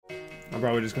I'm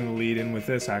probably just going to lead in with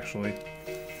this, actually.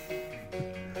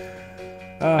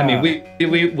 I mean, we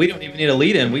don't even need a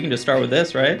lead in. We can just start with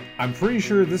this, right? I'm pretty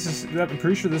sure this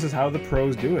is how the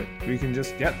pros do it. We can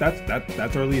just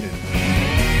that's our lead in.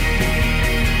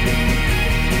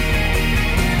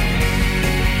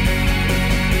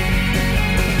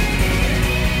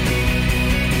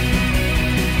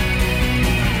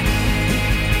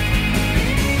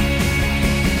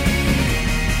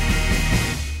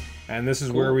 And this is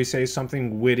Cool. where we say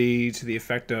something witty to the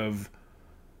effect of,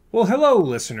 well, hello,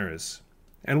 listeners,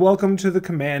 and welcome to the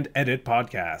Command Edit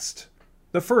podcast,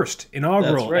 the first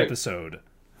inaugural right. episode.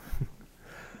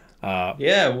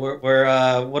 Yeah,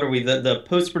 we're what are we? The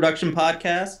post-production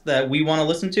podcast that we want to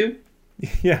listen to?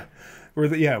 Yeah, we're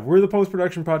the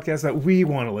post-production podcast that we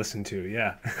want to listen to.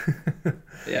 Yeah.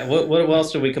 Yeah. What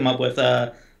else did we come up with?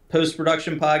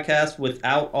 Post-production podcast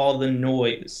without all the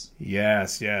noise.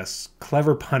 Yes,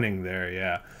 clever punning there.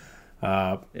 Yeah.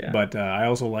 Yeah. But I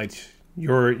also liked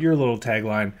your little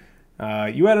tagline.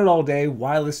 You edit all day.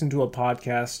 Why listen to a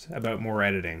podcast about more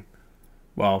editing?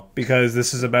 Well, because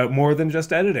this is about more than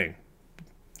just editing,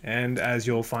 and as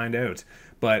you'll find out.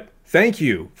 But thank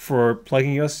you for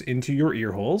plugging us into your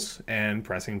ear holes and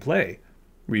pressing play.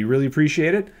 We really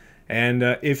appreciate it. And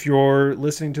if you're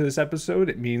listening to this episode,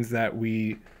 it means that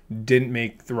we didn't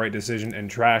make the right decision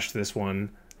and trashed this one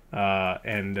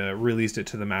and released it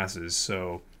to the masses.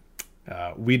 So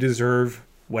we deserve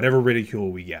whatever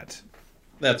ridicule we get.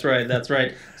 That's right. That's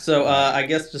right. So I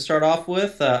guess to start off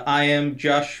with, I am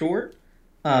Josh Short.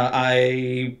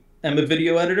 I am a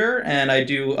video editor, and I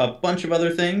do a bunch of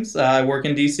other things. I work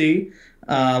in DC,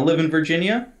 live in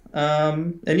Virginia,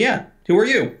 and yeah. Who are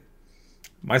you?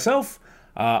 Myself,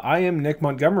 I am Nick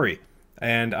Montgomery,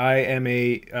 and I am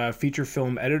a feature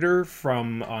film editor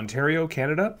from Ontario,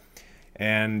 Canada,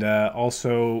 and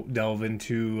also delve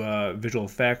into visual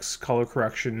effects, color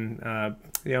correction,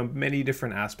 many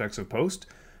different aspects of post.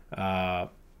 Yeah,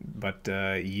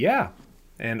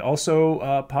 and also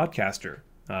a podcaster.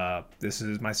 This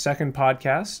is my second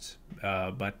podcast,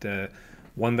 but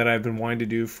one that I've been wanting to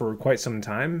do for quite some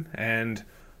time, and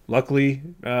luckily,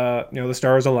 the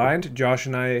stars aligned. Josh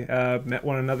and I met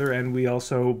one another, and we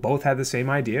also both had the same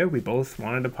idea. We both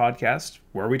wanted a podcast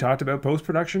where we talked about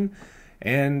post-production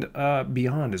and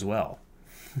beyond as well.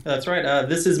 That's right.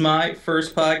 This is my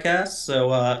first podcast,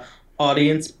 so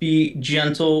audience, be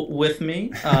gentle with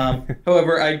me.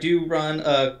 However, I do run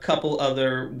a couple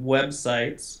other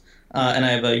websites, and I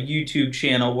have a YouTube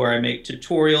channel where I make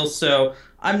tutorials, so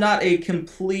I'm not a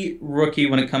complete rookie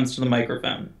when it comes to the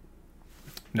microphone.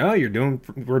 No,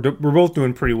 we're both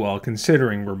doing pretty well,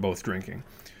 considering we're both drinking.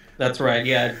 That's right.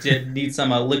 Yeah, I did need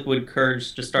some liquid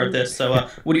courage to start this. So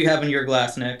what do you have in your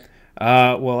glass, Nick?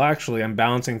 Well, actually, I'm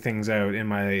balancing things out. In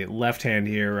my left hand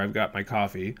here, I've got my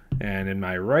coffee, and in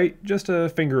my right, just a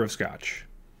finger of scotch.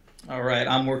 All right,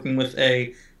 I'm working with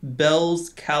a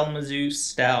Bell's Kalamazoo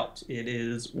Stout. It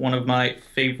is one of my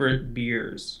favorite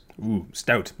beers. Ooh,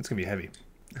 stout. It's going to be heavy.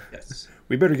 Yes.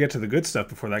 We better get to the good stuff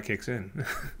before that kicks in.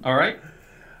 All right.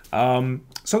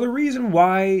 So the reason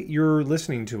why you're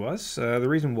listening to us, the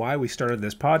reason why we started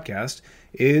this podcast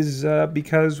is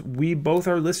because we both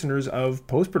are listeners of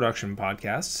post-production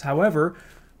podcasts. However,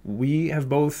 we have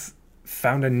both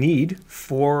found a need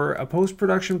for a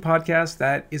post-production podcast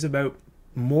that is about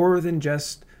more than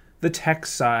just the tech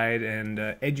side and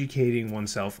educating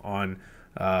oneself on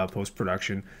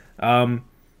post-production.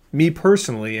 Me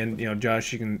personally, and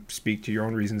Josh, you can speak to your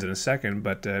own reasons in a second,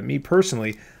 but me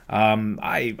personally,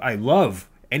 I love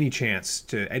any chance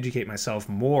to educate myself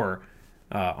more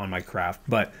on my craft.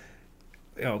 But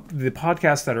the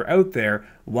podcasts that are out there,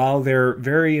 while they're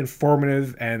very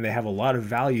informative and they have a lot of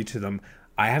value to them,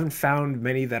 I haven't found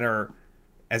many that are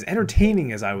as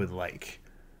entertaining as I would like,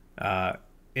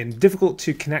 and difficult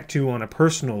to connect to on a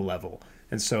personal level.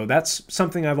 And so that's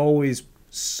something I've always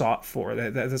sought for.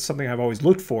 That's something I've always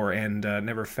looked for and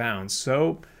never found.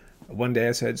 So one day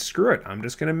I said, screw it, I'm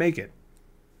just going to make it.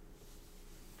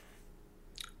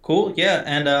 Cool. Yeah,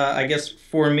 and I guess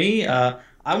for me, I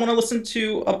want to listen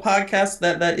to a podcast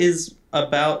that is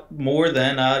about more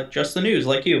than just the news,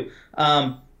 like you.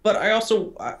 But I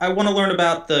want to learn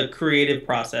about the creative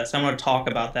process. I want to talk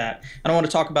about that, and I want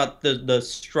to talk about the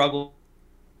struggles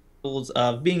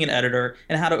of being an editor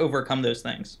and how to overcome those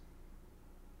things.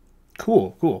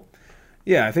 Cool.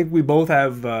 Yeah, I think we both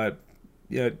have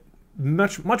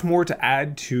much more to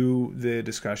add to the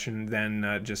discussion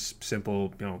than just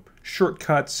simple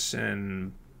shortcuts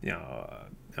and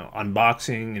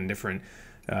unboxing and different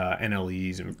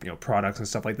NLEs and products and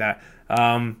stuff like that.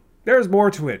 There's more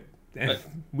to it. And But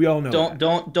we all know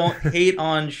don't hate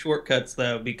on shortcuts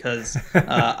though, because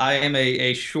I am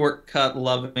a shortcut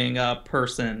loving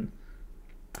person.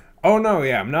 Oh no,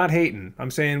 yeah, I'm not hating.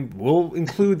 I'm saying we'll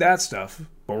include that stuff,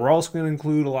 but we're also going to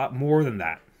include a lot more than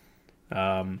that.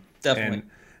 Definitely. And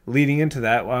leading into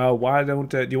that, why don't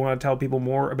do you want to tell people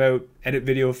more about Edit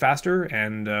Video Faster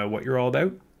and what you're all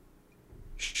about?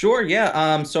 Sure,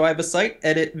 yeah. So I have a site,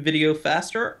 Edit Video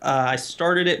Faster. I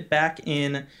started it back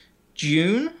in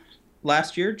June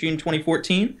last year, June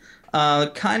 2014.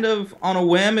 Kind of on a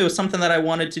whim. It was something that I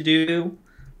wanted to do,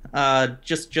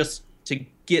 just to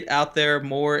get out there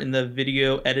more in the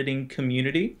video editing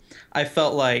community. I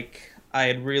felt like I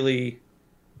had really,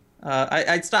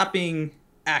 I'd stopped being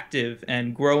active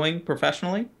and growing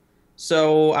professionally.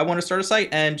 So I want to start a site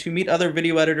and to meet other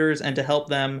video editors and to help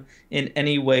them in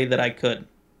any way that I could.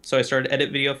 So I started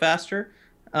Edit Video Faster.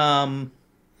 Um,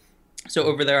 so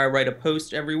over there, I write a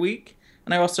post every week,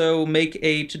 and I also make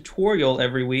a tutorial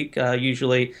every week,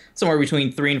 usually somewhere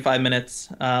between 3 and 5 minutes.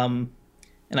 And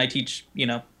I teach,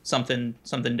 something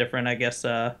different. I guess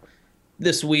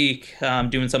this week,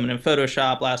 doing something in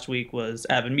Photoshop. Last week was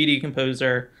Avid Media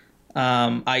Composer.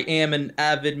 I am an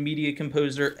Avid Media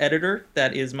Composer editor.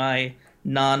 That is my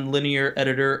non-linear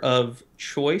editor of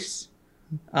choice.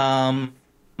 Um,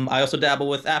 I also dabble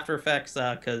with After Effects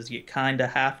because you kind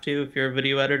of have to if you're a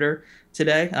video editor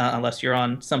today, unless you're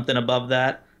on something above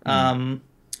that. Mm.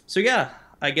 So yeah,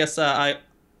 I guess I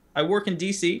work in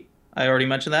DC. I already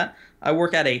mentioned that. I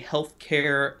work at a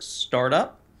healthcare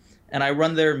startup, and I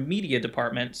run their media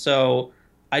department. So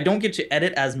I don't get to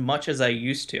edit as much as I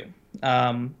used to.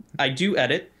 I do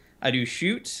edit, I do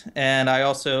shoot, and I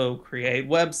also create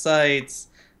websites,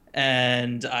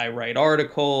 and I write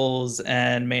articles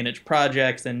and manage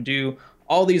projects and do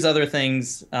all these other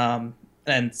things. And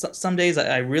some days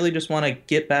I really just want to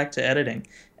get back to editing.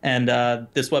 And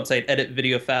this website, Edit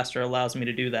Video Faster, allows me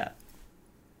to do that.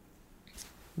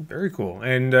 Very cool.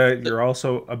 And you're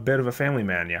also a bit of a family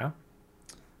man, yeah?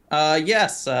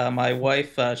 Yes, my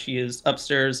wife, she is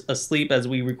upstairs asleep as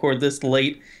we record this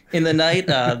late in the night.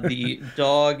 The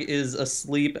dog is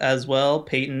asleep as well.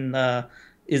 Peyton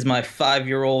is my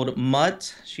 5-year-old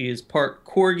mutt. She is part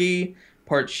corgi,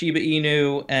 part Shiba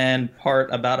Inu, and part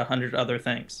about 100 other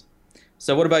things.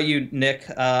 So what about you, Nick?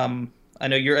 I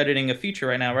know you're editing a feature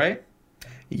right now, right?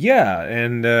 Yeah,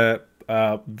 and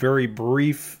very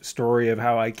brief story of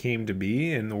how I came to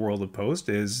be in the world of post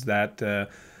is that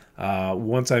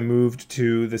once I moved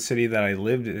to the city that I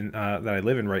live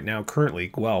in right now, currently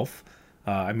Guelph.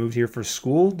 I moved here for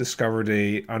school, discovered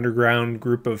a underground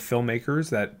group of filmmakers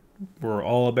that were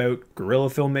all about guerrilla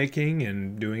filmmaking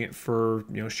and doing it for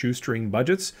shoestring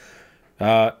budgets.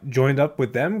 Joined up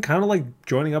with them, kind of like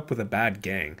joining up with a bad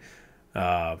gang.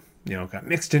 Got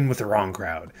mixed in with the wrong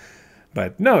crowd.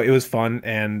 But no, it was fun,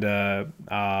 and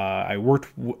I worked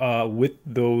with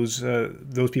those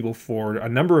people for a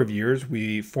number of years.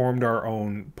 We formed our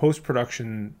own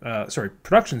production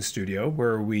studio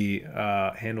where we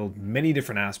handled many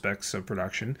different aspects of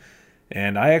production.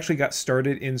 And I actually got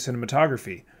started in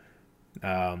cinematography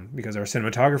because our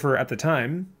cinematographer at the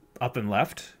time up and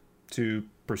left to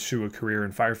pursue a career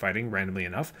in firefighting, randomly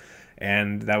enough.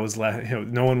 And that was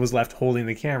no one was left holding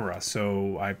the camera,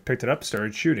 so I picked it up,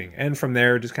 started shooting, and from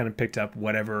there just kind of picked up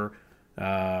whatever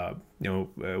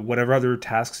whatever other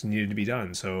tasks needed to be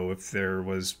done. So if there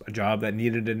was a job that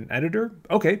needed an editor,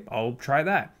 okay, I'll try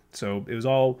that. So it was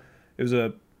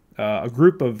a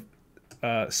group of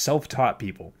self-taught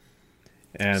people.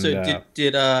 And So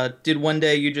did one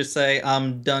day you just say,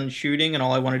 I'm done shooting and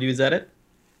all I want to do is edit?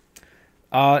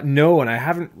 No, and I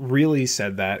haven't really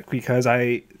said that because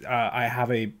I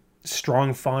have a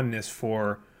strong fondness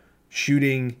for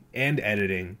shooting and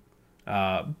editing.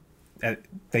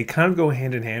 They kind of go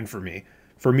hand in hand for me.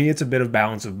 For me, it's a bit of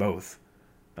balance of both.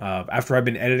 After I've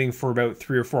been editing for about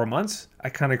 3 or 4 months, I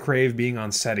kind of crave being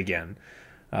on set again.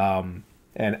 And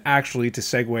actually, to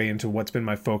segue into what's been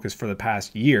my focus for the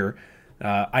past year,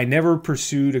 I never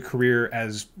pursued a career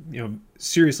as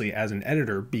seriously as an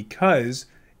editor because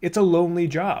it's a lonely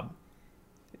job,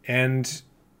 and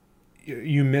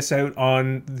you miss out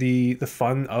on the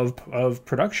fun of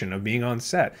production, of being on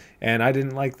set. And I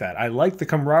didn't like that. I like the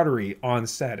camaraderie on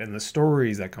set and the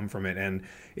stories that come from it, and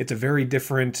it's a very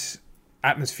different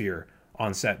atmosphere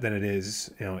on set than it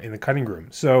is in the cutting room.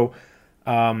 So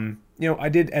I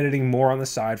did editing more on the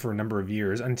side for a number of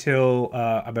years until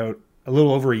about a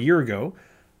little over a year ago.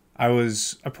 I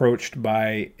was approached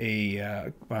by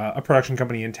a production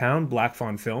company in town, Black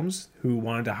Fawn Films, who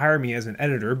wanted to hire me as an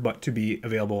editor, but to be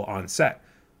available on set.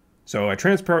 So I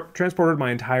transported my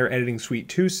entire editing suite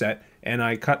to set, and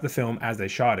I cut the film as they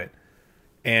shot it.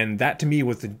 And that to me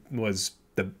was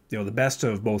the best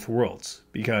of both worlds,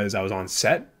 because I was on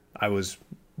set, I was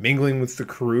mingling with the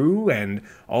crew, and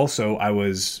also I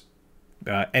was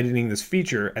editing this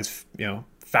feature as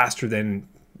faster than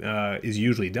is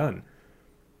usually done.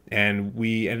 And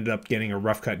we ended up getting a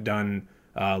rough cut done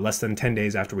less than 10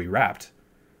 days after we wrapped.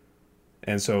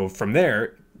 And so from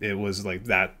there, it was like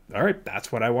that. All right,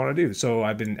 that's what I want to do. So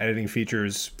I've been editing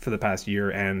features for the past year,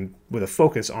 and with a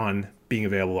focus on being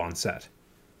available on set.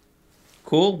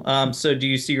 Cool. So do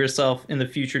you see yourself in the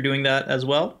future doing that as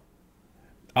well?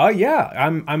 Yeah,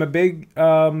 I'm a big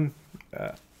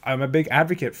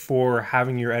advocate for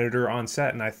having your editor on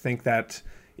set, and I think that's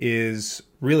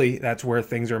where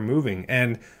things are moving.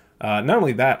 And not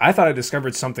only that, I thought I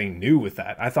discovered something new with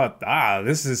that. I thought,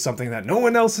 this is something that no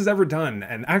one else has ever done,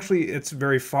 and actually, it's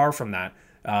very far from that.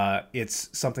 It's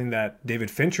something that David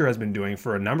Fincher has been doing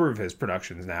for a number of his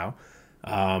productions now,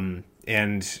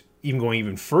 and even going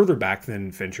even further back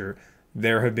than Fincher,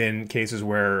 there have been cases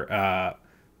where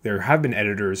there have been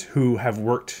editors who have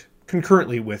worked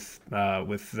concurrently with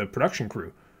the production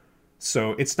crew.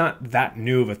 So it's not that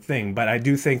new of a thing, but I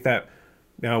do think that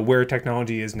where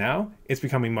technology is now, it's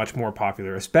becoming much more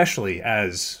popular, especially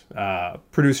as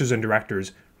producers and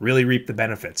directors really reap the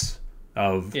benefits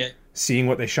of seeing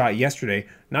what they shot yesterday,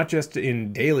 not just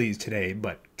in dailies today,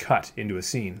 but cut into a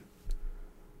scene.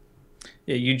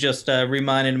 Yeah, you just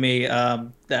reminded me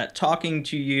that talking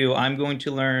to you, I'm going to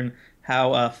learn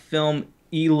how film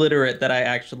illiterate that I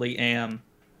actually am.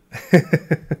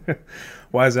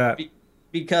 Why is that?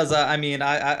 Because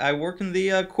I work in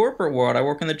the corporate world. I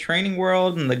work in the training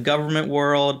world and the government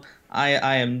world.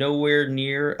 I am nowhere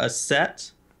near a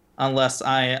set unless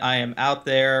I am out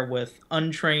there with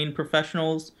untrained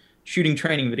professionals shooting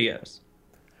training videos.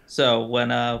 So when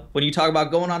you talk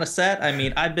about going on a set,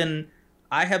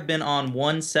 I have been on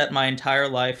one set my entire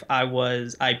life. I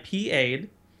PA'd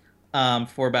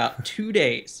for about 2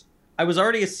 days. I was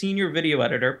already a senior video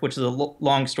editor, which is a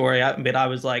long story. I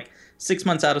was like 6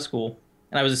 months out of school,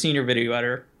 and I was a senior video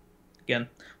editor. Again,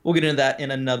 we'll get into that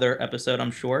in another episode, I'm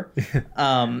sure.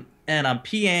 And I'm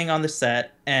PAing on the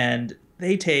set, and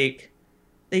they take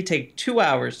 2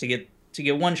 hours to get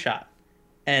one shot,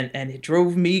 and it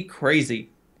drove me crazy.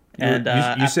 And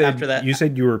after that, you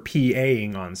said you were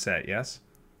PAing on set, yes?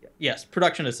 Yes,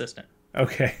 production assistant.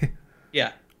 Okay.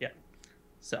 Yeah.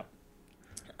 So,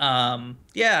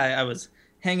 I was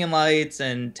hanging lights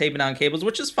and taping down cables,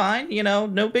 which is fine,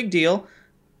 no big deal.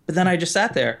 But then I just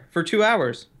sat there for 2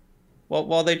 hours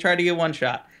while they tried to get one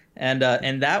shot, and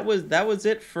that was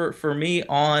it for me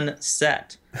on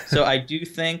set. So I do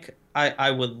think I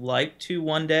would like to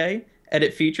one day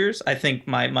edit features. I think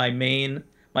my main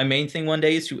thing one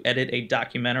day is to edit a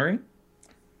documentary.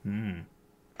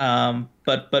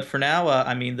 But for now,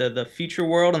 the feature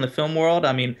world and the film world,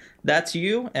 that's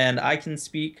you, and I can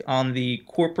speak on the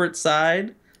corporate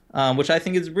side, which I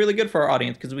think is really good for our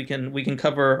audience because we can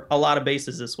cover a lot of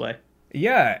bases this way.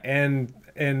 Yeah, and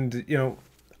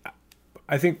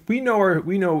I think we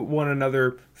know one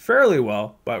another fairly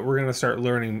well, but we're gonna start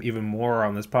learning even more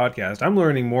on this podcast. I'm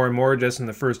learning more and more just in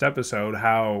the first episode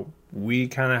how we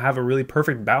kind of have a really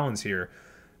perfect balance here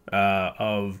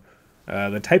of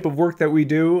the type of work that we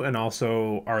do and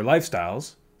also our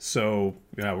lifestyles. So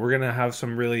we're going to have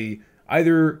some really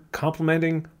either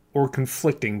complementing or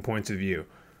conflicting points of view.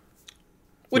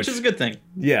 Which is a good thing.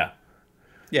 Yeah.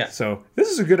 Yeah. So this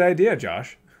is a good idea,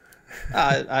 Josh.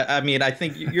 I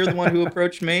think you're the one who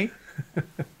approached me.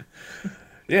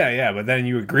 Yeah, but then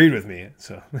you agreed with me.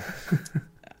 So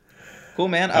cool,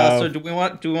 man. So do we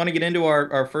want to get into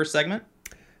our first segment?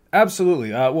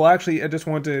 Absolutely. Well, actually, I just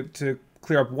wanted to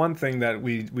clear up one thing that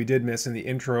we did miss in the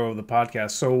intro of the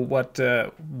podcast. So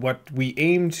what we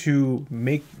aim to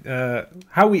make,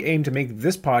 how we aim to make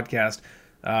this podcast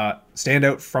stand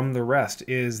out from the rest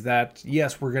is that,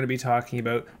 yes, we're going to be talking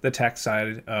about the tech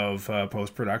side of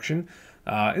post-production.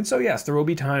 And so, yes, there will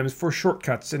be times for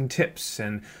shortcuts and tips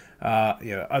and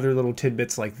other little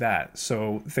tidbits like that.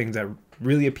 So things that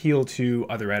really appeal to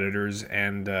other editors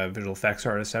and visual effects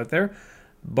artists out there.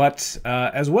 But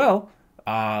as well,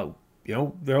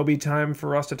 there'll be time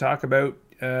for us to talk about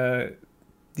the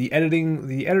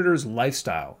editor's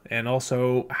lifestyle and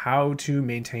also how to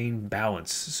maintain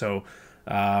balance. So,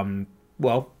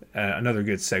 another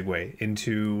good segue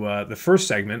into the first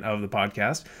segment of the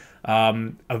podcast.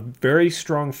 A very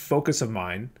strong focus of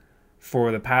mine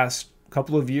for the past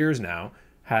couple of years now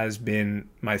has been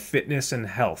my fitness and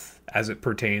health as it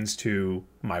pertains to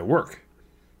my work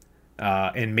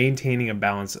and maintaining a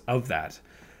balance of that.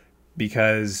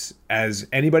 Because as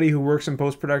anybody who works in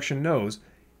post-production knows,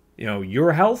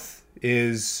 your health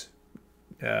is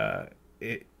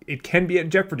it can be at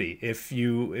jeopardy if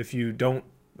you don't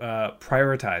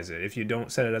prioritize it, if you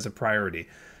don't set it as a priority.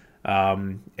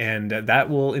 And that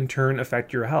will in turn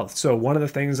affect your health. So one of the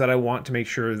things that I want to make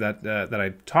sure that I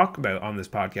talk about on this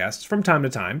podcast from time to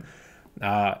time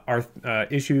are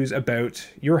issues about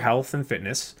your health and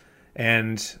fitness,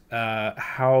 and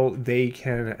how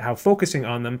focusing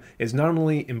on them is not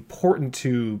only important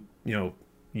to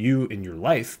you in your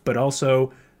life, but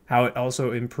also how it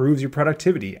also improves your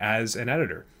productivity as an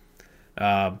editor.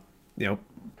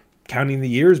 Counting the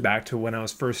years back to when I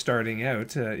was first starting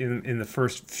out, in the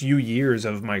first few years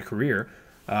of my career,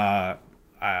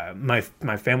 my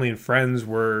family and friends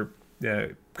were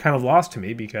kind of lost to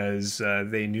me because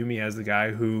they knew me as the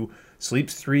guy who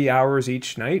sleeps 3 hours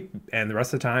each night and the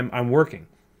rest of the time I'm working.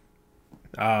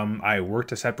 I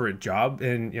worked a separate job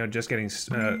and just getting.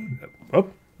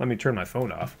 Let me turn my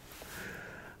phone off.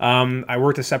 I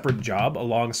worked a separate job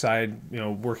alongside,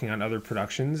 working on other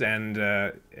productions,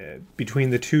 and between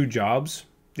the two jobs,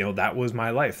 that was my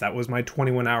life. That was my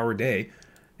 21-hour day,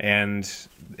 and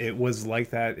it was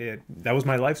like that. That was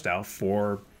my lifestyle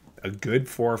for a good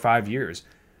 4 or 5 years,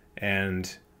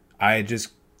 and I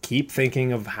just keep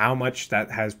thinking of how much that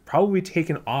has probably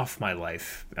taken off my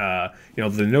life. The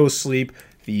no sleep,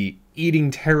 the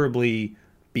eating terribly,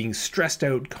 being stressed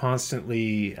out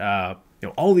constantly.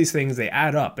 All these things, they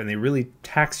add up and they really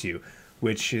tax you,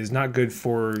 which is not good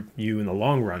for you in the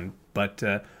long run. But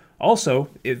also,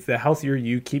 if the healthier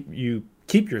you keep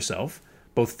yourself,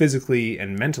 both physically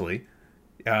and mentally,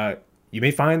 you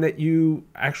may find that you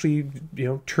actually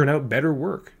turn out better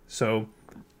work. So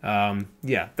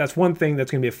that's one thing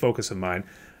that's going to be a focus of mine.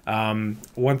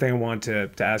 One thing I want to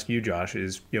ask you, Josh,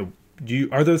 is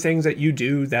are there things that you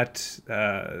do that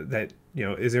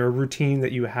is there a routine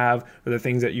that you have, or the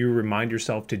things that you remind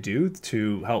yourself to do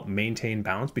to help maintain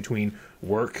balance between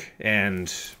work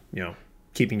and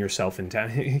keeping yourself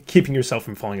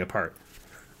from falling apart?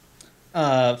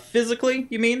 Physically,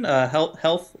 you mean?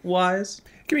 Health wise?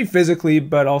 It can be physically,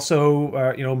 but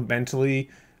also mentally.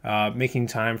 Making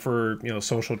time for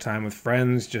social time with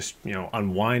friends, just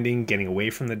unwinding, getting away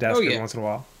from the desk every once in a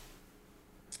while.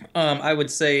 I would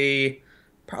say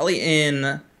probably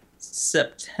in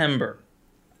September,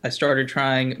 I started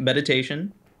trying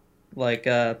meditation,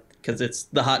 because it's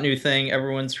the hot new thing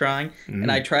everyone's trying,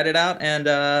 and I tried it out, and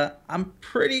I'm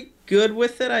pretty good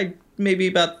with it. I maybe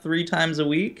about 3 times a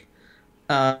week,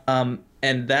 and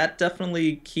that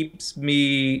definitely keeps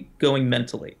me going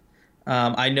mentally.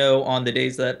 I know on the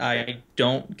days that I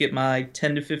don't get my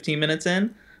 10 to 15 minutes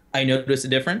in, I notice a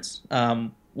difference,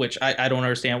 which I don't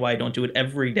understand why I don't do it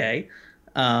every day.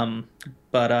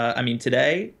 But I mean,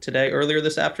 today, earlier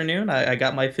this afternoon, I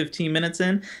got my 15 minutes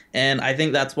in, and I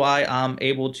think that's why I'm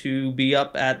able to be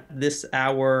up at this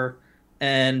hour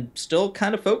and still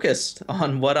kind of focused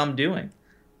on what I'm doing.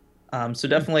 So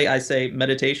definitely I say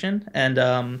meditation,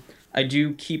 and I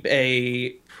do keep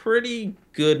a pretty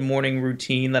good morning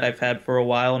routine that I've had for a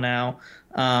while now.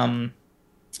 And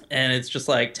it's just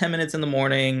like 10 minutes in the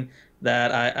morning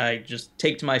that I just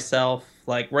take to myself,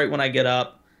 like right when I get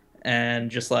up, and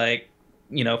just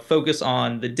focus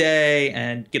on the day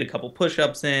and get a couple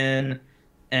push-ups in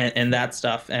and that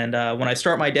stuff. And when I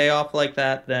start my day off like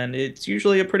that, then it's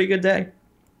usually a pretty good day.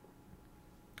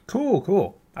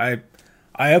 Cool. I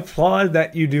applaud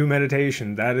that you do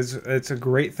meditation. It's a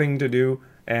great thing to do,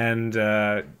 and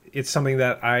it's something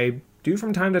that I do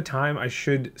from time to time. I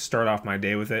should start off my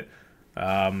day with it,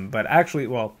 but actually,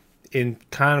 well, in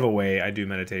kind of a way, I do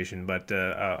meditation. But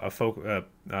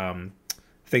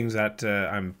things that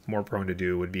I'm more prone to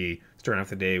do would be starting off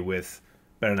the day with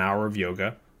about an hour of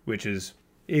yoga, which is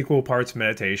equal parts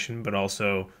meditation, but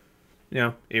also,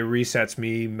 it resets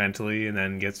me mentally and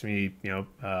then gets me,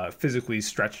 physically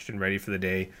stretched and ready for the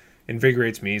day,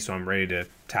 invigorates me so I'm ready to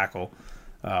tackle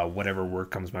whatever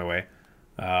work comes my way.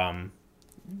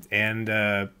 And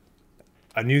a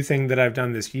new thing that I've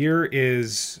done this year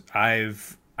is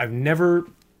I've never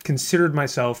considered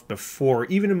myself before,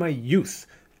 even in my youth,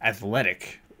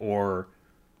 athletic or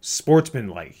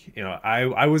sportsman-like.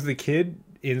 I was the kid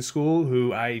in school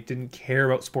who I didn't care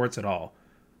about sports at all.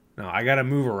 No, I got to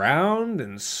move around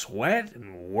and sweat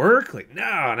and work.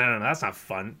 No, that's not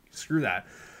fun. Screw that.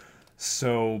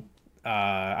 So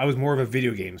I was more of a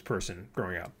video games person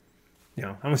growing up.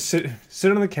 I'm going to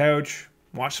sit on the couch,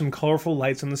 watch some colorful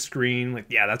lights on the screen.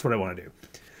 That's what I want to do.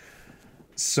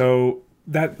 So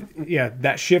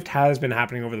that shift has been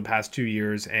happening over the past 2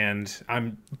 years, and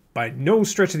I'm by no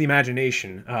stretch of the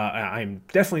imagination, I'm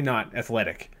definitely not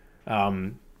athletic.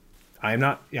 I'm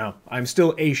not, I'm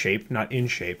still A shape, not in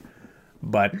shape,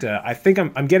 but I think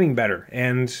I'm getting better,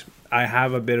 and I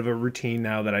have a bit of a routine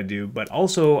now that I do, but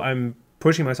also I'm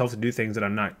pushing myself to do things that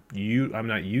I'm not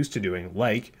used to doing.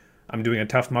 Like I'm doing a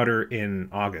Tough Mudder in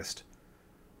August,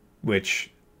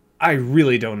 which I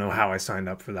really don't know how I signed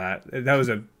up for that. That was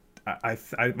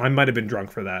I might have been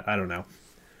drunk for that. I don't know.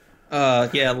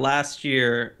 Yeah,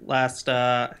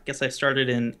 I guess I started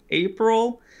in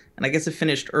April, and I guess it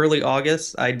finished early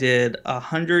August. I did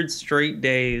 100 straight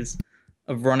days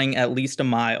of running at least a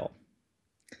mile.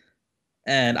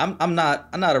 And I'm not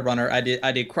a runner. I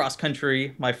did cross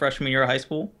country my freshman year of high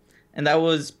school, and that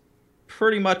was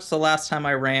pretty much the last time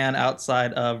I ran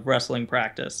outside of wrestling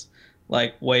practice,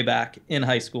 like way back in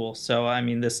high school. So I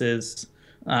mean, this is,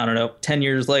 I don't know, 10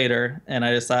 years later, and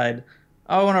I decide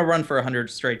I want to run for 100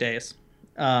 straight days.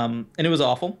 And it was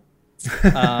awful.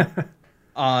 Uh,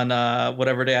 on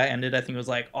whatever day I ended, I think it was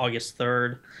like August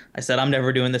 3rd. I said I'm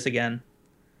never doing this again.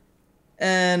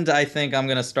 And I think I'm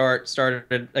gonna start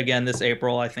it again this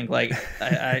April. I think like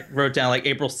I wrote down like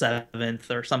April 7th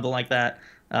or something like that.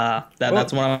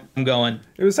 That's Well, when I'm going.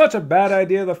 it was such a bad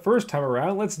idea the first time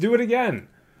around. Let's do it again.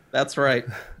 That's right.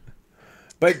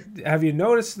 But have you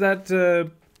noticed that,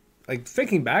 like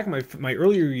thinking back, my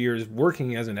earlier years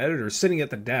working as an editor, sitting at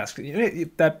the desk,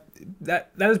 that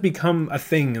has become a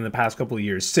thing in the past couple of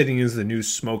years. Sitting is the new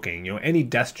smoking. Any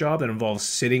desk job that involves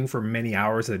sitting for many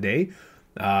hours a day,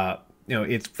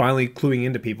 it's finally cluing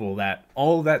into people that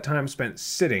all of that time spent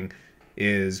sitting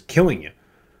is killing you.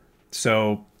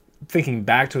 So thinking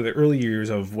back to the early years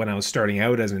of when I was starting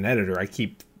out as an editor,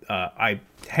 I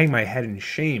hang my head in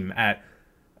shame at,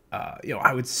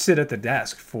 I would sit at the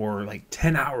desk for like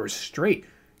 10 hours straight,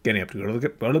 getting up to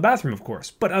go to the bathroom, of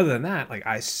course. But other than that, like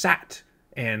I sat,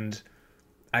 and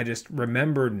I just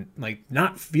remembered like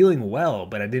not feeling well,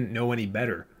 but I didn't know any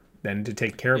better than to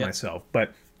take care of Yeah. myself.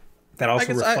 But that I also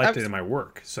guess reflected in my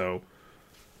work. So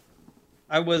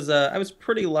I was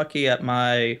pretty lucky at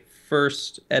my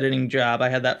first editing job. I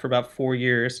had that for about 4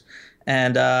 years,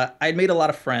 and I'd made a lot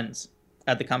of friends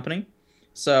at the company.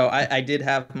 So I did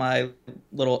have my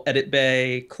little edit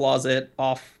bay closet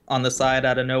off on the side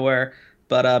out of nowhere.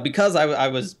 But because I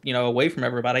was away from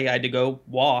everybody, I had to go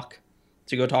walk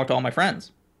to go talk to all my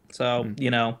friends. So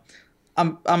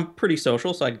I'm pretty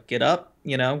social, so I'd get up,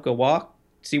 go walk,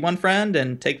 see one friend,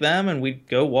 and take them, and we'd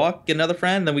go walk, get another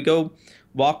friend, then we go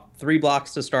walk 3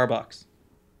 blocks to Starbucks.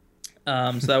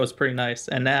 So that was pretty nice.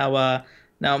 And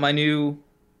now my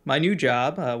new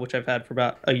job, which I've had for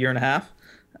about a year and a half,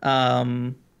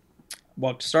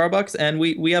 walk to Starbucks, and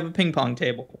we have a ping pong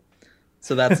table,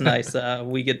 so that's nice.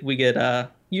 We get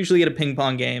usually get a ping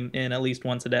pong game in at least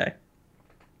once a day.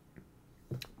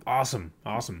 awesome,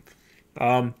 awesome.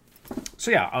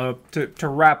 So yeah, to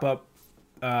wrap up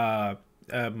my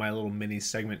little mini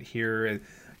segment here,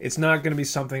 it's not going to be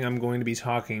something I'm going to be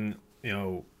talking,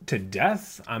 to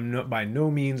death. I'm not by no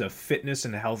means a fitness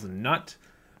and health nut,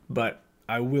 but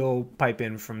I will pipe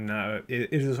in from now. It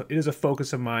is a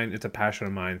focus of mine. It's a passion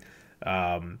of mine,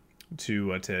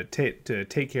 to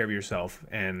take care of yourself,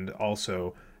 and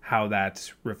also how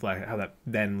that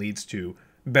then leads to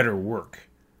better work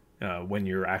when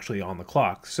you're actually on the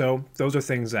clock. So those are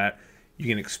things that you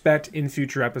can expect in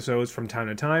future episodes from time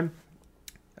to time,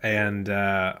 and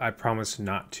I promise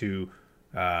not to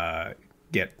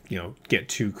get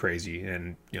too crazy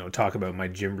and talk about my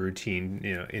gym routine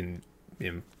in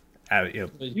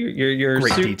Your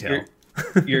great detail.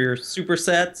 your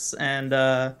supersets and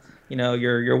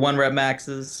your one rep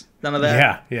maxes. None of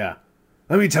that. Yeah.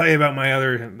 Let me tell you about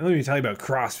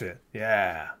CrossFit.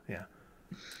 Yeah.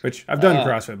 Which I've done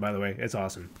CrossFit, by the way. It's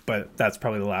awesome. But that's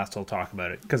probably the last I'll talk about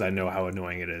it, because I know how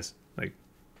annoying it is. Like,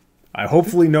 I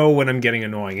hopefully know when I'm getting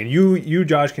annoying, and you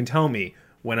Josh, can tell me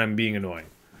when I'm being annoying.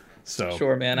 So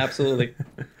Sure, man, absolutely.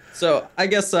 So I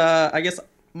guess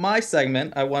my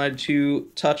segment, I wanted to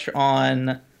touch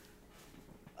on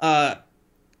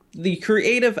the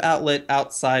creative outlet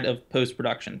outside of post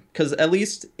production, because at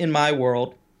least in my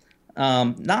world,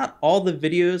 not all the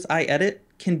videos I edit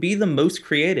can be the most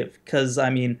creative. Because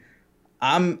I mean,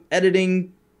 I'm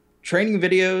editing training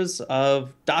videos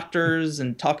of doctors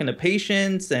and talking to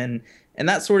patients and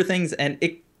that sort of things, and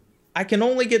I can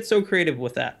only get so creative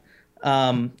with that.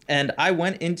 And I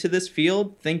went into this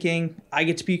field thinking I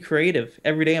get to be creative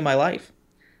every day of my life.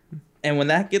 And when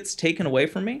that gets taken away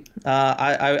from me,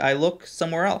 I look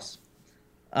somewhere else.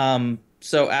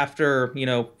 So after,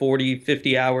 40,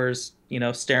 50 hours,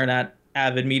 staring at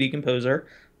Avid Media Composer,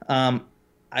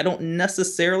 I don't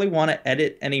necessarily want to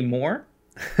edit anymore.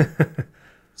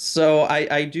 So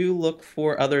I do look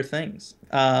for other things.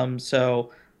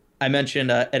 So I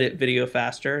mentioned Edit Video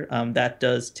Faster. That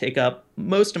does take up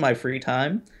most of my free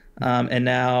time. And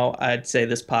now I'd say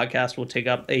this podcast will take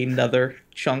up another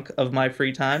chunk of my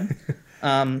free time.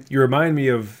 You remind me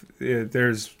of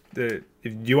do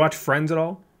you watch Friends at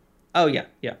all? Oh yeah,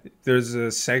 yeah. There's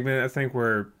a segment I think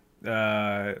where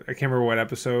I can't remember what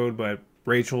episode, but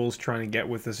Rachel's trying to get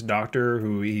with this doctor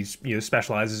who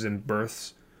specializes in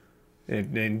births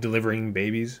and delivering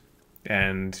babies,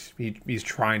 and he's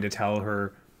trying to tell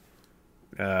her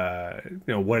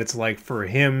what it's like for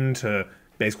him to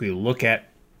basically look at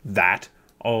that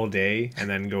all day and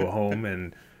then go home.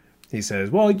 And he says,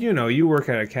 well, you work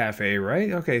at a cafe,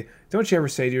 right? Okay, don't you ever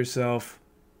say to yourself,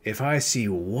 if I see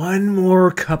one more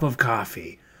cup of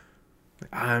coffee,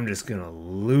 I'm just gonna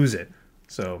lose it.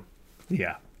 So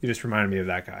yeah, you just reminded me of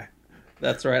that guy.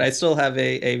 That's right. I still have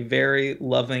a very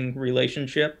loving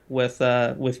relationship with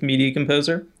Media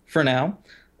Composer for now.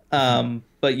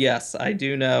 But yes, I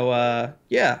do know.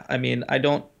 Yeah, I mean, I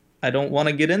don't want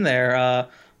to get in there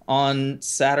on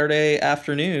Saturday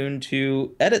afternoon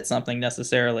to edit something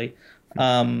necessarily.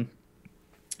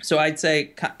 So I'd say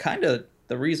kind of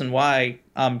the reason why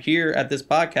I'm here at this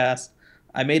podcast,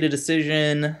 I made a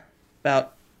decision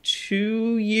about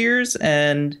 2 years,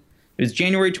 and it was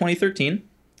January 2013.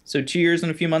 So 2 years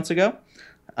and a few months ago.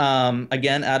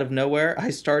 Again, out of nowhere,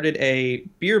 I started a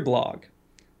beer blog.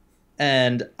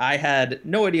 And I had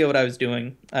no idea what I was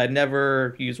doing. I'd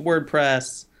never used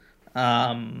WordPress.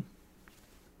 Nothing.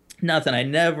 I'd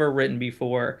never written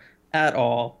before at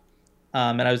all.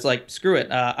 And I was like, screw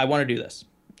it. I want to do this.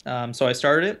 So I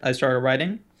started it. I started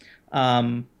writing.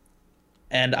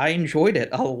 And I enjoyed it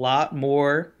a lot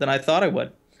more than I thought I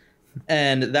would.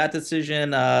 And that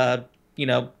decision,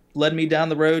 led me down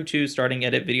the road to starting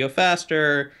Edit Video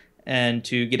Faster and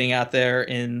to getting out there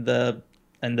in the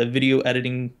video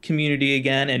editing community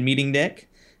again, and meeting Nick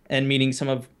and meeting some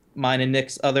of mine and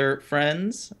Nick's other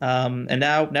friends. And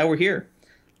now we're here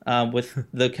with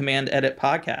the Command Edit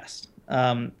podcast.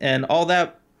 And all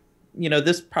that,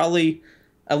 this probably,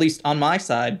 at least on my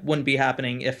side, wouldn't be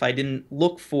happening if I didn't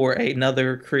look for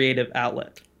another creative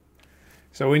outlet.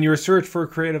 So in your search for a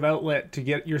creative outlet to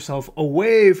get yourself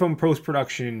away from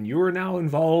post-production, you are now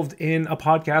involved in a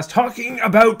podcast talking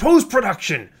about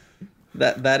post-production.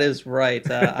 That is right.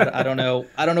 I don't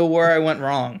know where I went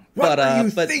wrong. What are you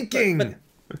thinking? But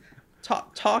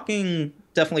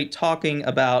definitely talking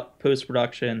about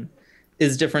post-production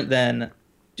is different than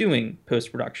doing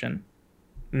post-production.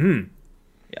 Mm-hmm.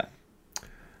 Yeah.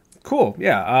 Cool.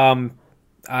 Yeah.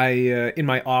 In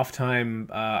my off time,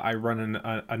 I run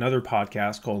another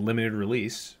podcast called Limited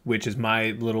Release, which is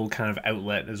my little kind of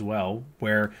outlet as well,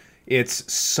 where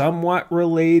it's somewhat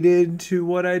related to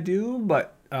what I do,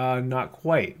 but not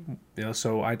quite.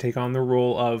 So I take on the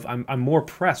role of I'm more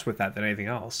press with that than anything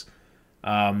else,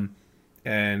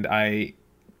 and I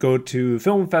go to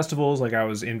film festivals. Like I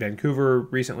was in Vancouver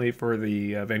recently for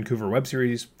the Vancouver Web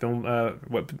Series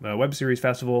Web Series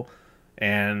Festival,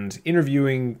 and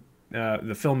interviewing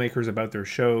the filmmakers about their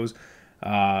shows.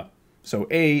 So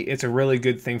it's a really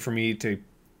good thing for me to,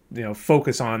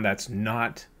 focus on that's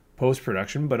not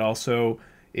post-production, but also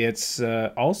it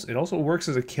also works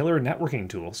as a killer networking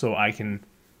tool. So I can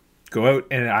go out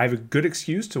and I have a good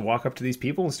excuse to walk up to these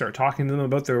people and start talking to them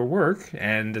about their work.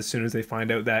 And as soon as they find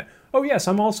out that, oh yes,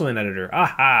 I'm also an editor,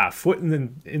 foot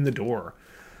in the door.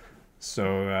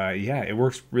 So it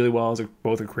works really well as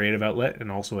both a creative outlet and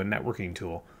also a networking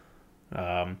tool.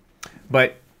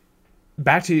 But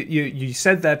back to you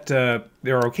said that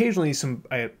there are occasionally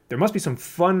there must be some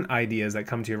fun ideas that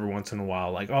come to you every once in a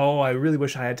while. Like, oh, I really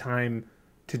wish I had time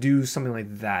to do something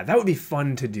like that. That would be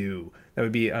fun to do. That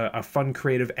would be a fun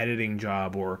creative editing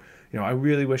job. Or, I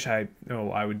really wish I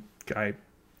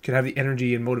could have the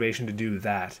energy and motivation to do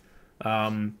that.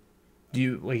 Have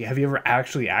you ever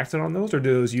actually acted on those, or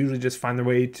do those usually just find their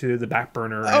way to the back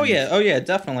burner? Oh yeah,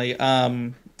 definitely.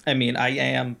 I mean, I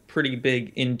am pretty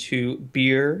big into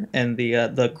beer and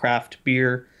the craft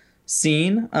beer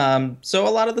scene. So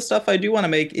a lot of the stuff I do want to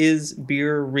make is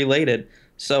beer related.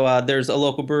 So there's a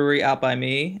local brewery out by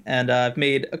me, and I've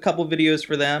made a couple videos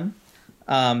for them.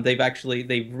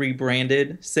 They've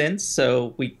rebranded since,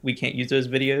 so we can't use those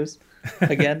videos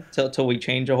again till we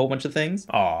change a whole bunch of things.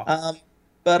 Aw.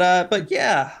 But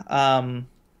yeah,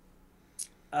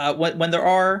 when there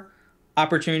are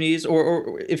opportunities,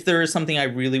 or if there is something I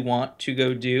really want to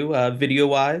go do video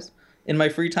wise in my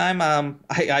free time,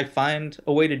 I find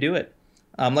a way to do it.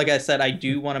 Like I said, I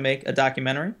do want to make a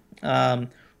documentary.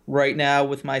 Right now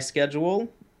with my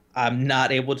schedule, I'm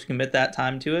not able to commit that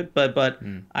time to it, but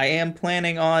I am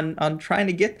planning on trying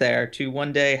to get there to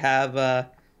one day have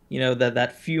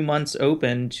that few months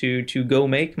open to go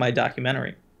make my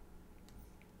documentary.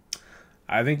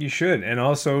 I think you should. And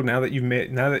also, now that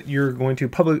you're going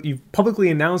to you've publicly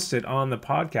announced it on the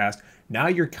podcast, now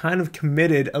you're kind of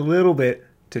committed a little bit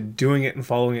to doing it and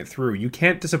following it through. You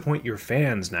can't disappoint your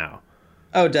fans now.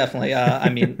 Oh, definitely. I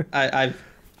mean,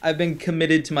 I've been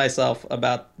committed to myself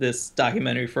about this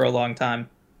documentary for a long time.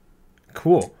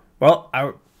 Cool. Well,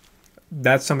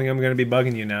 that's something I'm going to be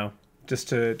bugging you now, just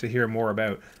to hear more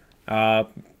about.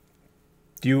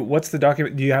 Do you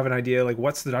have an idea, like,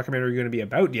 what's the documentary going to be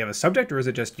about? Do you have a subject, or is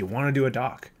it just you want to do a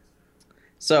doc?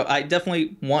 So I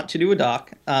definitely want to do a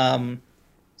doc.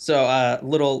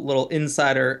 Little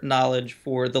insider knowledge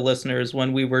for the listeners.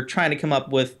 When we were trying to come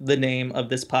up with the name of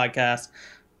this podcast,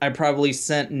 I probably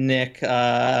sent Nick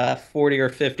 40 or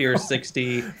 50 or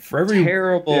 60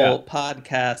 terrible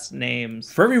podcast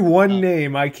names. For every one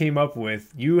name I came up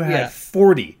with, you had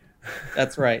 40.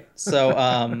 That's right. So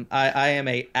I am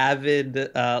a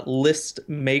avid list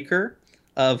maker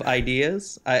of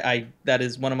ideas. I that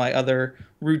is one of my other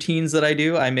routines that I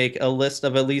do. I make a list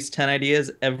of at least 10 ideas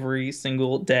every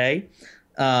single day.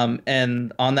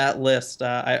 And on that list,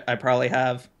 I probably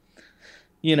have,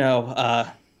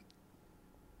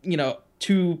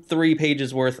 2-3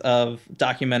 pages worth of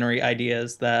documentary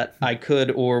ideas that I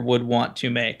could or would want to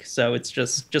make. So it's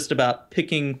just about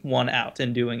picking one out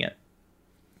and doing it.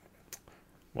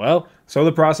 Well, so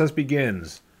the process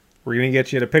begins. We're going to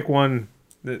get you to pick one.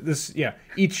 This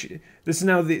is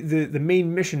now the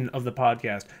main mission of the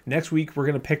podcast. Next week, we're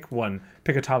going to pick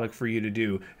a topic for you to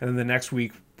do. And then the next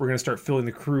week, we're going to start filling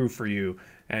the crew for you.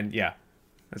 And yeah,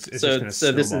 so this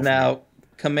is now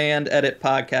Command Edit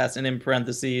Podcast, and in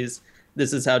parentheses,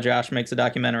 this is how Josh makes a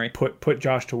documentary. Put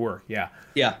Josh to work. Yeah.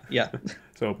 Yeah.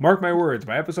 So mark my words,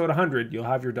 by episode 100, you'll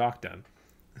have your doc done.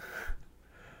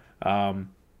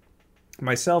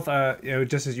 Myself,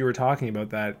 just as you were talking about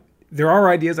that, there are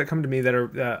ideas that come to me that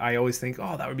are I always think,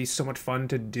 oh, that would be so much fun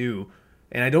to do.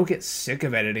 And I don't get sick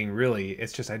of editing, really.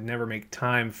 It's just I'd never make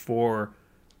time for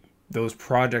those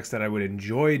projects that I would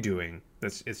enjoy doing.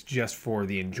 It's just for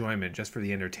the enjoyment, just for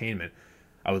the entertainment.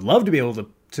 I would love to be able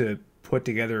to put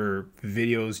together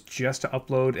videos just to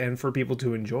upload and for people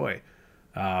to enjoy.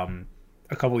 A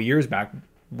couple of years back,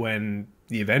 when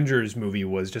the Avengers movie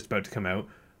was just about to come out,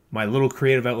 my little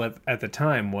creative outlet at the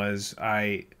time was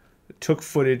I took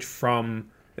footage from,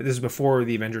 this is before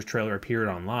the Avengers trailer appeared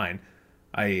online,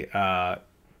 I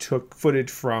took footage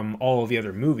from all of the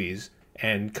other movies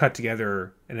and cut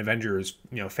together an Avengers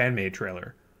fan-made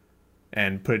trailer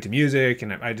and put it to music,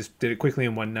 and I just did it quickly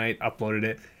in one night, uploaded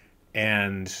it,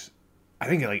 and I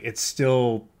think it's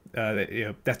still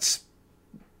that's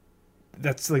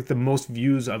like the most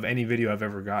views of any video I've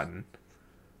ever gotten.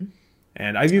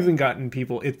 And I've even gotten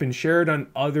people, it's been shared on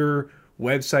other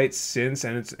websites since,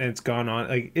 and it's gone on,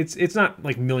 like it's not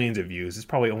like millions of views, it's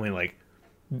probably only like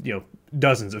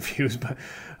dozens of views, but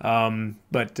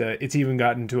it's even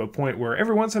gotten to a point where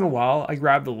every once in a while I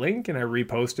grab the link and I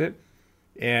repost it.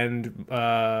 And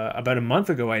about a month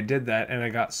ago I did that, and I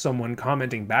got someone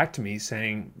commenting back to me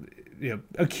saying,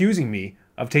 accusing me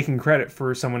of taking credit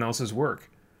for someone else's work.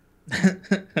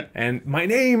 And my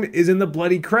name is in the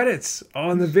bloody credits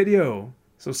on the video.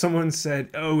 So someone said,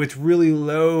 oh, it's really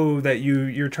low that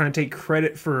you're trying to take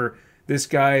credit for this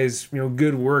guy's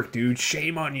good work, dude.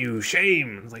 Shame on you,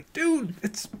 shame. I was like, dude,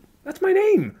 that's my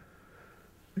name.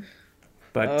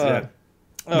 But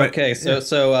okay,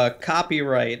 so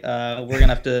copyright. We're gonna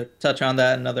have to touch on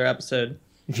that in another episode.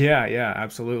 Yeah,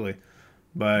 absolutely.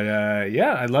 But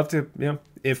I'd love to.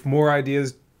 If more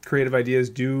creative ideas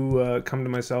do come to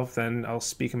myself, then I'll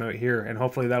speak them out here, and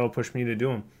hopefully that'll push me to do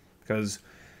them. Because,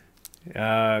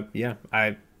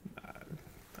 I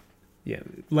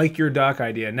like your doc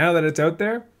idea. Now that it's out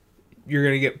there, you're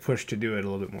gonna get pushed to do it a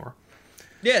little bit more.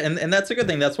 Yeah, and that's a good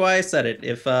thing. That's why I said it.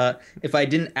 If I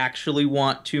didn't actually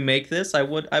want to make this, I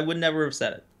would never have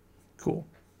said it. Cool.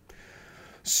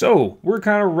 So we're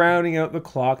kind of rounding out the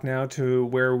clock now to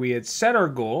where we had set our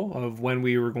goal of when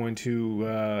we were going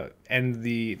to end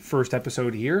the first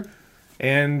episode here.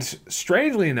 And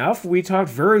strangely enough, we talked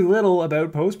very little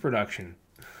about post-production.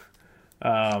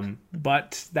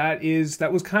 But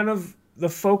that was kind of the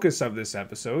focus of this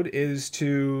episode, is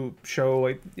to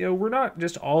show we're not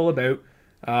just all about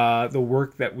the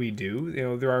work that we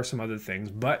do. There are some other things,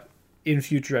 but in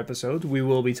future episodes we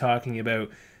will be talking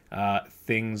about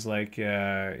things like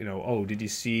did you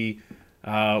see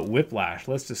Whiplash?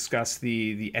 Let's discuss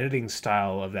the editing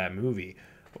style of that movie,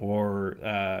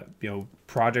 or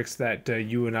projects that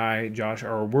you and I, Josh,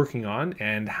 are working on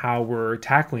and how we're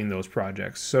tackling those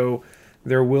projects. So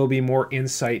there will be more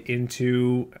insight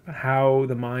into how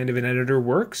the mind of an editor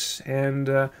works,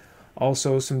 and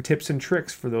also some tips and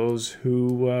tricks for those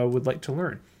who would like to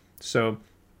learn. So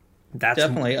That's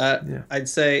Definitely. yeah. I'd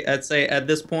say at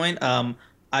this point,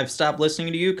 I've stopped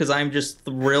listening to you because I'm just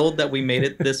thrilled that we made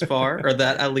it this far, or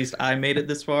that at least I made it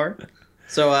this far.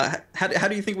 So, how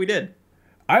do you think we did?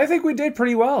 I think we did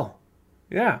pretty well.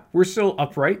 Yeah, we're still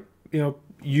upright.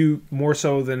 You more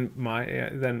so than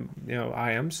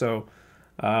I am. So,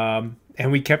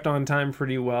 and we kept on time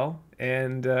pretty well.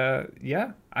 And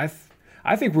yeah, I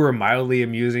think we were mildly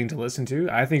amusing to listen to.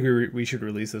 I think we should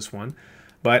release this one.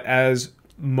 But as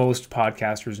most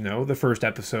podcasters know, the first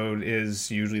episode is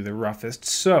usually the roughest.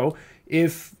 So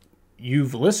if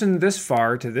you've listened this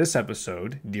far to this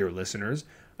episode, dear listeners,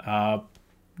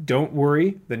 don't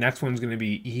worry. The next one's going to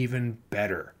be even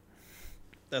better.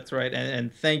 That's right,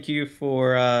 and thank you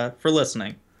for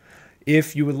listening.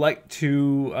 If you would like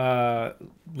to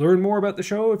learn more about the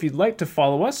show, if you'd like to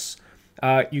follow us,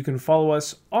 you can follow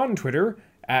us on Twitter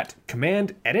at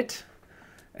Command Edit.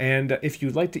 And if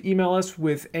you'd like to email us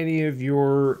with any of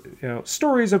your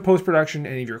stories of post-production,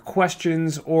 any of your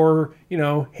questions, or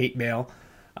hate mail,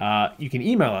 you can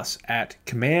email us at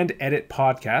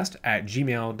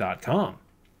commandeditpodcast@gmail.com.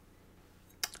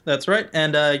 That's right,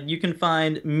 and you can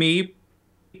find me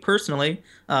personally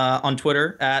on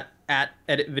Twitter at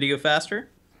EditVideoFaster.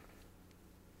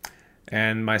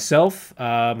 And myself,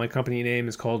 my company name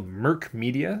is called Merc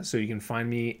Media, so you can find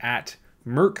me at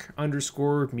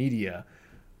Merc_media.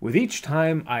 With each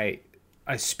time I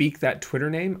speak that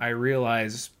Twitter name, I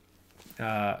realize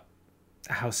how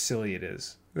silly it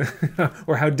is,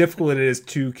 or how difficult it is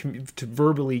to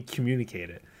verbally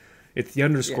communicate it. It's the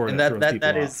underscore and that throws people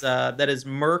off. That is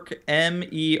Merc,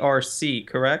 MERC,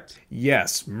 correct?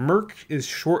 Yes, Merc is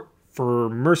short for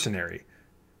mercenary.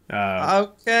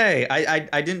 Okay,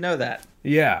 I didn't know that.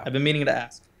 Yeah, I've been meaning to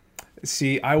ask.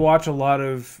 See, I watch a lot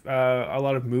of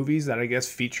movies that I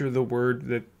guess feature the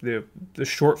word the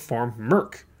short form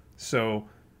Merc. So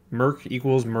Merc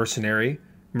equals mercenary.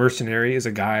 Mercenary is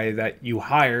a guy that you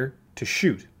hire to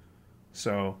shoot.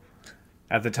 So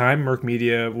at the time Merc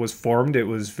Media was formed, it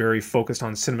was very focused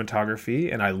on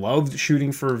cinematography, and I loved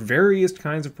shooting for various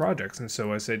kinds of projects. And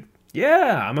so I said,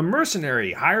 "Yeah, I'm a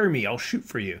mercenary. Hire me. I'll shoot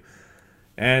for you."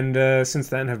 And since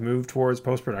then have moved towards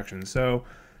post-production. So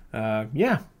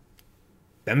yeah.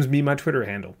 Them's be my Twitter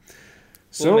handle.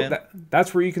 So cool,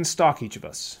 that's where you can stalk each of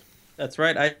us. That's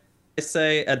right. I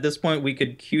say at this point we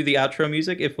could cue the outro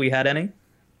music if we had any.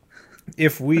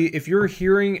 If you're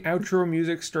hearing outro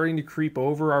music starting to creep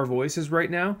over our voices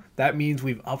right now, that means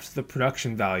we've upped the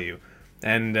production value.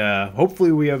 And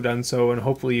hopefully we have done so, and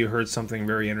hopefully you heard something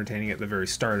very entertaining at the very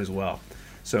start as well.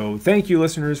 So thank you,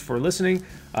 listeners, for listening.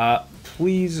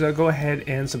 Please go ahead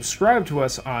and subscribe to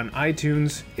us on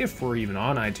iTunes, if we're even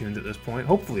on iTunes at this point.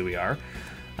 Hopefully we are.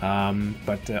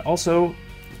 But also,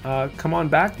 come on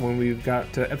back when we've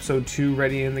got episode 2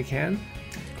 ready in the can.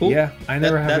 Cool. Yeah, I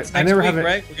never have that's it. I never have it.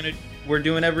 Right? We're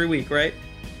doing every week, right?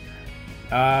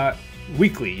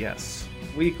 Weekly, yes.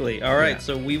 Weekly. All right. Yeah.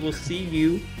 So we will see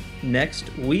you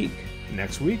next week.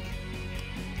 Next week.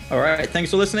 All right.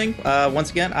 Thanks for listening. Once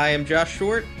again, I am Josh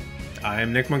Short. I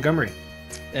am Nick Montgomery.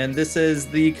 And this is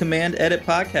the Command Edit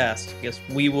Podcast. I guess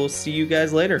we will see you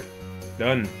guys later.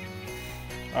 Done.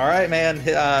 All right, man.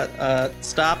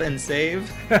 Stop and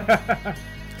save.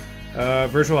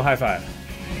 Virtual high five.